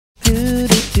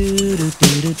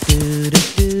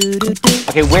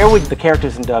Okay, where would the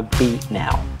characters in Doug be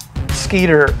now?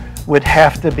 Skeeter would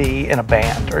have to be in a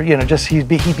band, or just he'd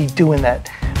be doing that.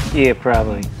 Yeah,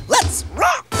 probably. Let's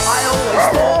rock! I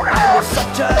always thought I was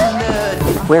such a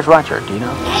nerd. Where's Roger? Do you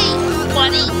know? Hey,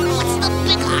 buddy, what's the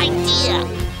big idea?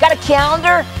 Got a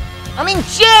calendar? I'm in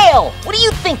jail. What do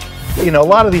you think? A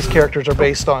lot of these characters are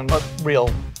based on real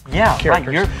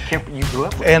characters. Right, you grew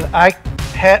up with And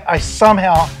I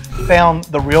somehow found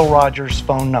the real Roger's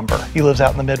phone number. He lives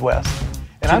out in the Midwest.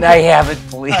 And Can I have it,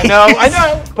 please? I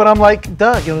know. But I'm like,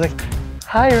 Doug, like,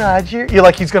 hi, Roger. You're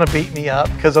like, he's gonna beat me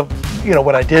up because of,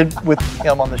 what I did with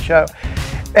him on the show.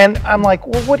 And I'm like,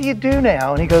 well, what do you do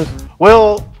now? And he goes,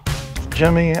 well,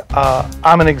 Jimmy,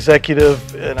 I'm an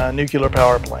executive in a nuclear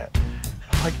power plant.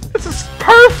 I'm like, this is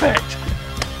perfect.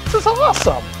 This is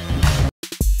awesome.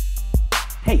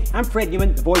 Hey, I'm Fred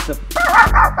Newman, the voice of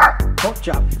Pork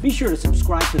Chop. Be sure to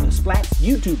subscribe to the Splats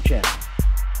YouTube channel.